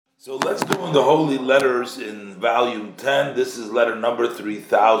So let's go in the Holy Letters in volume 10. This is letter number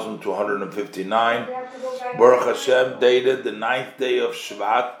 3259. Baruch Hashem, dated the 9th day of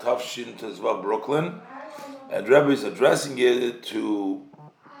Shvat, Tafshin Tezvav, Brooklyn. And Rebbe is addressing it to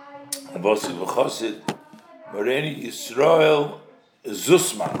Vosid V'chosid, Moreni Yisrael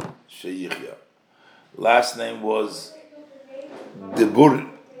Zusman Sheyichya. Last name was the Wurtz,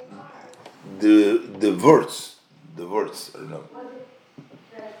 I don't know.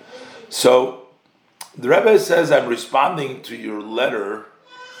 So the Rebbe says, I'm responding to your letter.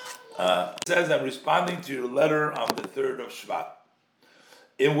 On the 3rd of Shvat,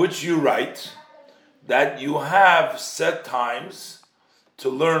 in which you write that you have set times to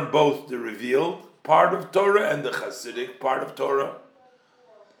learn both the revealed part of Torah and the Hasidic part of Torah.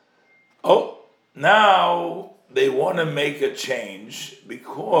 Oh, now they want to make a change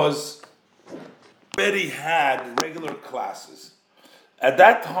because they already had regular classes. At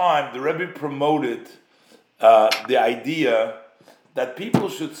that time, the Rebbe promoted the idea that people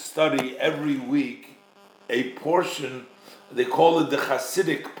should study every week a portion. They call it the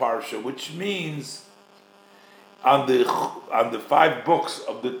Hasidic Parsha, which means on the 5 books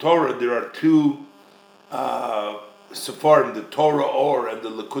of the Torah there are 2 Sepharim, the Torah Or and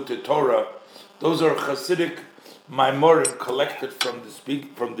the Likutei Torah. Those are Hasidic Maimorim collected from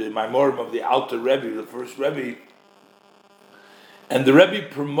the Maimorim of the Alter Rebbe, the first Rebbe. And the Rebbe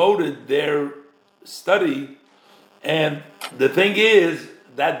promoted their study, and the thing is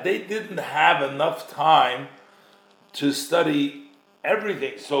that they didn't have enough time to study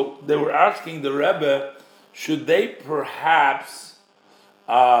everything. So they were asking the Rebbe, should they perhaps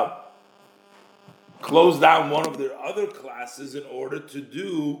close down one of their other classes in order to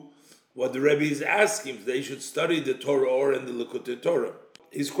do what the Rebbe is asking? They should study the Torah Or and the Likutei Torah.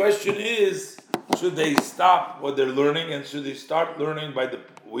 His question is, should they stop what they're learning and should they start learning by the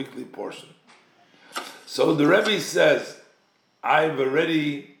weekly portion? So the Rebbe says, I've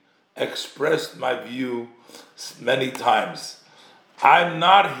already expressed my view many times. I'm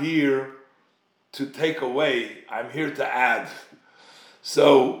not here to take away, I'm here to add.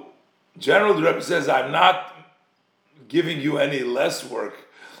 So, General, the Rebbe says, I'm not giving you any less work,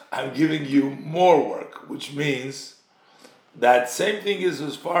 I'm giving you more work, which means that same thing is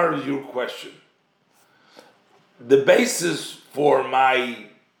as far as your question. The basis for my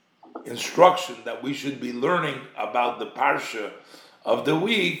instruction that we should be learning about the Parsha of the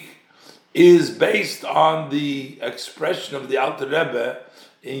week is based on the expression of the Alter Rebbe.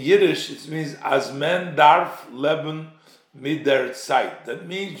 In Yiddish, it means as men darf leben mit der Zeit. That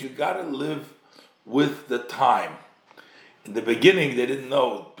means you gotta live with the time. In the beginning, they didn't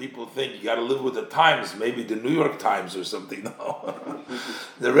know. People think you gotta live with the times, maybe the New York Times or something. No.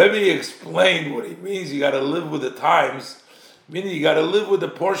 The Rebbe explained what he means. You gotta live with the times, meaning you gotta live with the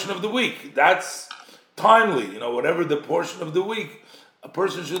portion of the week. That's timely. Whatever the portion of the week, a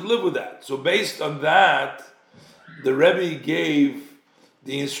person should live with that. So based on that, the Rebbe gave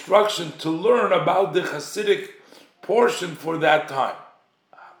the instruction to learn about the Hasidic portion for that time.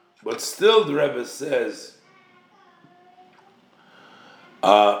 But still, the Rebbe says,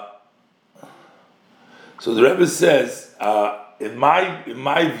 so the Rebbe says, in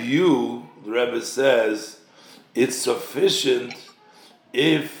my view, the Rebbe says, it's sufficient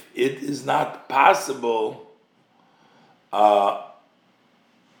if it is not possible to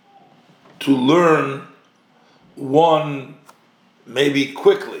learn one maybe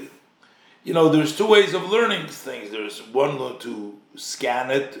quickly. There's 2 ways of learning things. There's one to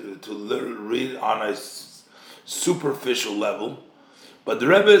scan it, to read on a superficial level. But the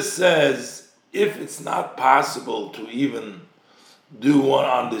Rebbe says, if it's not possible to even do one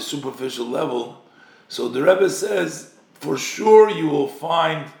on the superficial level, so the Rebbe says, for sure you will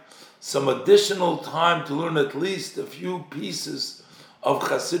find some additional time to learn at least a few pieces of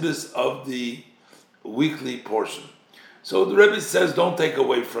Chassidus of the weekly portion. So the Rebbe says, don't take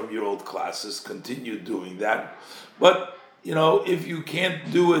away from your old classes, continue doing that. But, if you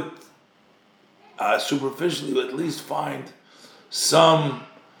can't do it superficially, you at least find some,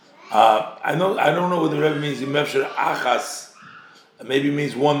 I don't know what the Rebbe means, Imefsher Achas, maybe it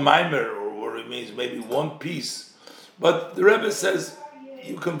means one mimer, or it means maybe one piece. But the Rebbe says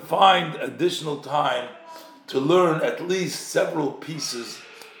you can find additional time to learn at least several pieces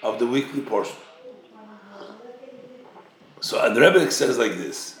of the weekly portion. So and the Rebbe says like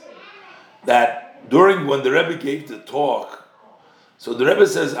this, that when the Rebbe gave the talk, so the Rebbe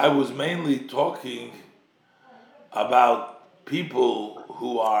says, I was mainly talking about people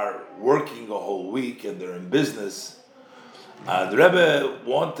who are working a whole week and they're in business. The Rebbe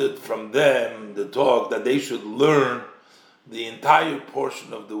wanted from them the talk that they should learn the entire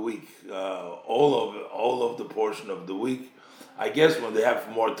portion of the week, all of the portion of the week. I guess when they have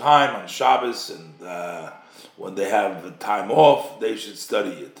more time on Shabbos and when they have time off, they should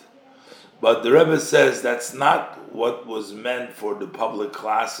study it. But the Rebbe says that's not what was meant for the public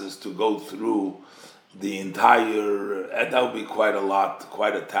classes to go through the entire, and that would be quite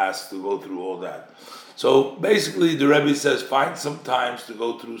a task to go through all that. So basically the Rebbe says find some times to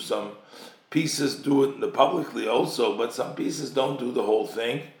go through some pieces, do it publicly also, but some pieces don't do the whole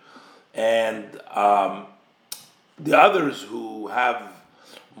thing. And the others who have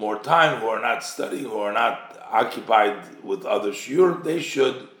more time, who are not studying, who are not occupied with other shiur, they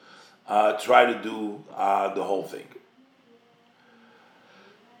should try to do the whole thing.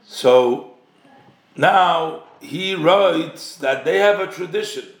 So now he writes that they have a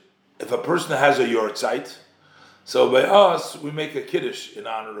tradition. If a person has a yortzeit, so by us we make a kiddush in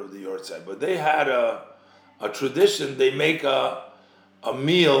honor of the yortzeit. But they had a tradition. They make a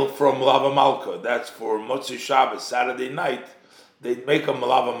meal from lava malka. That's for Motzi Shabbos, Saturday night. They'd make a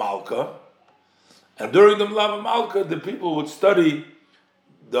lava malka, and during the lava malka, the people would study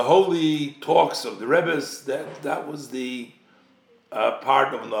the holy talks of the Rebbe's. That was the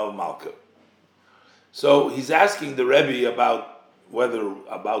part of lava malka. So he's asking the Rebbe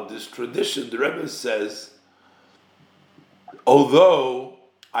about this tradition. The Rebbe says, although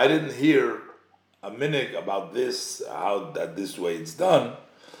I didn't hear a minhag about this, how that this way it's done,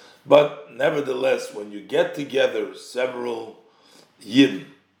 but nevertheless, when you get together several Yidden,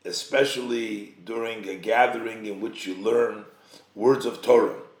 especially during a gathering in which you learn words of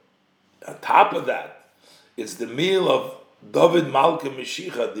Torah, on top of that, it's the meal of David Malka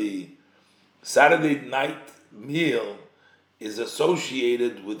Meshicha. The Saturday night meal is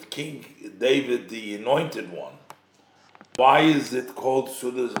associated with King David, the Anointed One. Why is it called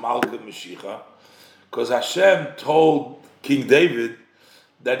Sudas Malka Meshicha? Because Hashem told King David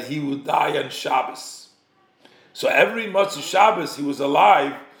that he would die on Shabbos. So every Motzei Shabbos he was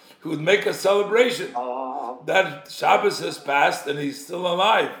alive, he would make a celebration that Shabbos has passed and he's still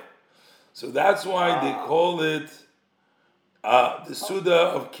alive. So that's why they call it the Suda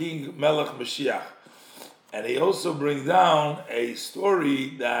of King Melech Mashiach. And he also brings down a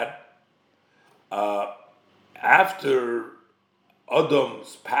story that after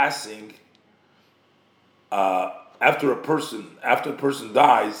Adam's passing, after a person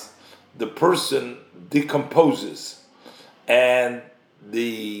dies, the person decomposes, and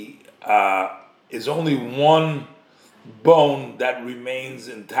the is only one bone that remains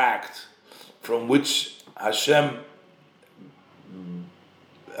intact, from which Hashem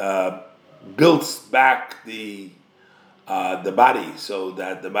builds back the body, so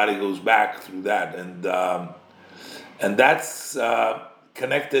that the body goes back through that, and that's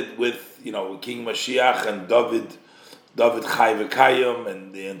connected with King Mashiach and David Chai V'Kayim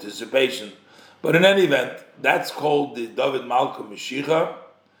and the anticipation. But in any event, that's called the David Malka Mashiach,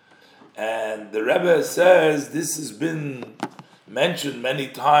 and the Rebbe says this has been mentioned many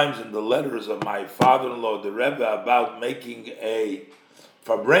times in the letters of my father-in-law, the Rebbe, about making a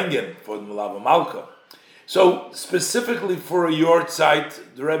Farbrengen for the Lava Malka. So specifically for a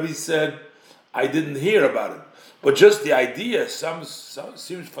yortzeit, the Rebbe said, I didn't hear about it. But just the idea seems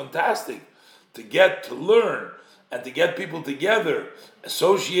fantastic to learn and to get people together,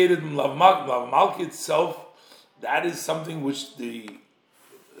 associated with Lava Malka itself. That is something which the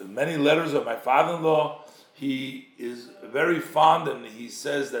many letters of my father-in-law, he is very fond, and he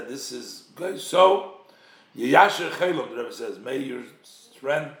says that this is good. So, Yeyasher Chelom, the Rebbe says, may your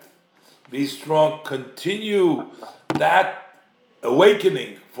strength be strong. Continue that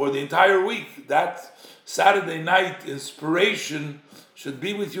awakening for the entire week. That Saturday night inspiration should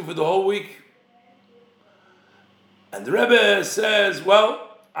be with you for the whole week. And the Rebbe says,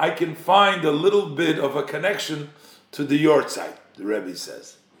 well, I can find a little bit of a connection to the yortzeit, the Rebbe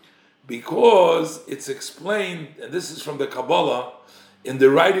says, because it's explained, and this is from the Kabbalah, in the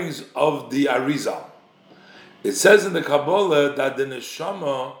writings of the Arizal. It says in the Kabbalah that the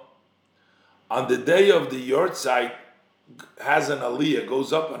neshama on the day of the yortzeit has an aliyah,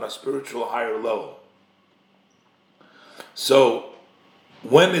 goes up on a spiritual higher level. So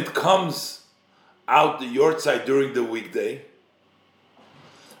when it comes out the yortzeit during the weekday,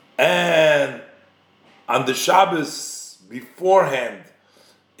 and on the Shabbos beforehand,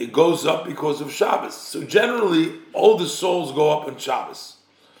 it goes up because of Shabbos. So generally, all the souls go up on Shabbos.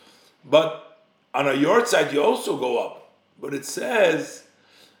 But on a yortzeit, you also go up. But it says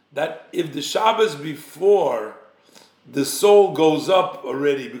that if the Shabbos before, the soul goes up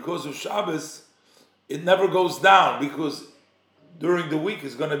already because of Shabbos, it never goes down, because during the week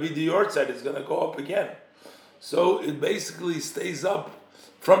it's going to be the yortzeit, it's going to go up again. so it basically stays up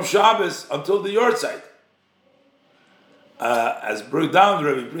from Shabbos until the Yortzeit. As broke down,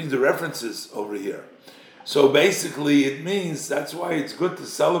 the Rebbe brings the references over here. So basically, it means that's why it's good to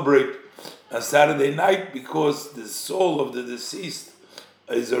celebrate a Saturday night, because the soul of the deceased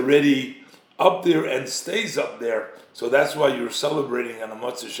is already up there and stays up there. So that's why you're celebrating on a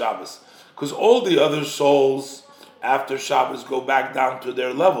Motzei Shabbos, because all the other souls after Shabbos go back down to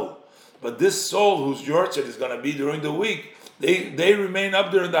their level. But this soul whose Yortzeit is going to be during the week, they remain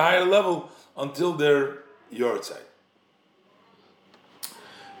up there in the higher level until their Yortzeit.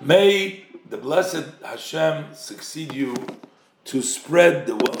 May the blessed Hashem succeed you to spread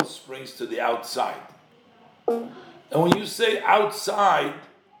the well springs to the outside. And when you say outside,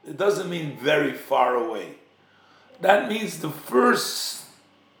 it doesn't mean very far away. That means the first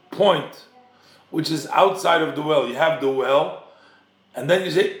point, which is outside of the well. You have the well, and then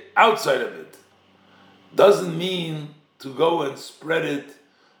you say outside of it. Doesn't mean to go and spread it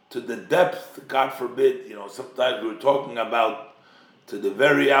to the depth, God forbid. Sometimes we're talking about to the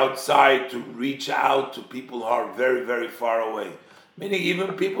very outside, to reach out to people who are very, very far away. Meaning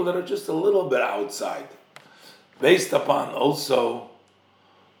even people that are just a little bit outside. Based upon also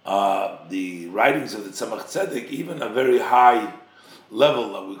the writings of the Tzemach Tzedek, even a very high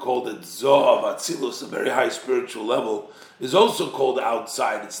level, we call it Zoh of Atzilus, a very high spiritual level, is also called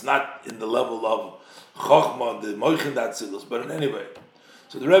outside. It's not in the level of Chochmah, the Moichin Atzilus, but in any way.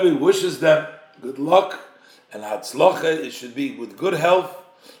 So the Rebbe wishes them good luck and Hatzlacha. It should be with good health,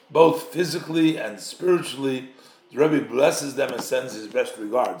 both physically and spiritually. The Rebbe blesses them and sends his best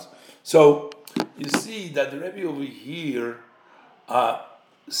regards. So you see that the Rebbe over here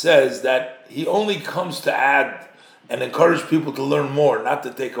says that he only comes to add and encourage people to learn more, not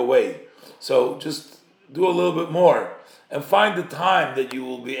to take away. So just do a little bit more and find the time that you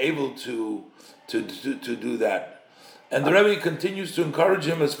will be able to do that. And the Rebbe continues to encourage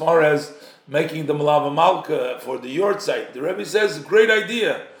him as far as making the Malava Malka for the Yortzeit. The Rebbe says, great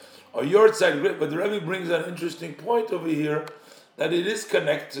idea, a Yortzeit, great, but the Rebbe brings an interesting point over here, that it is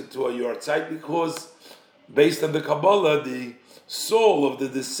connected to a Yortzeit, because based on the Kabbalah, the soul of the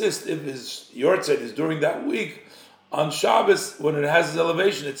deceased, if his Yortzeit is during that week, on Shabbos, when it has its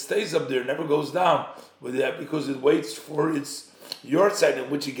elevation, it stays up there, never goes down with that, because it waits for its Yortzeit in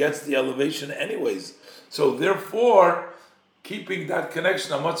which it gets the elevation anyways. So therefore, keeping that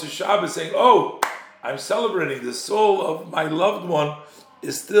connection on Motzei Shabbos, saying, I'm celebrating the soul of my loved one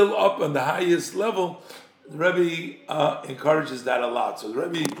is still up on the highest level, the Rebbe encourages that a lot. So the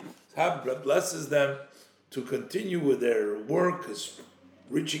Rebbe blesses them to continue with their work,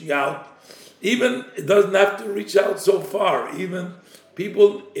 reaching out. Even, it doesn't have to reach out so far. Even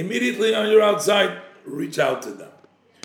people immediately on your outside, reach out to them.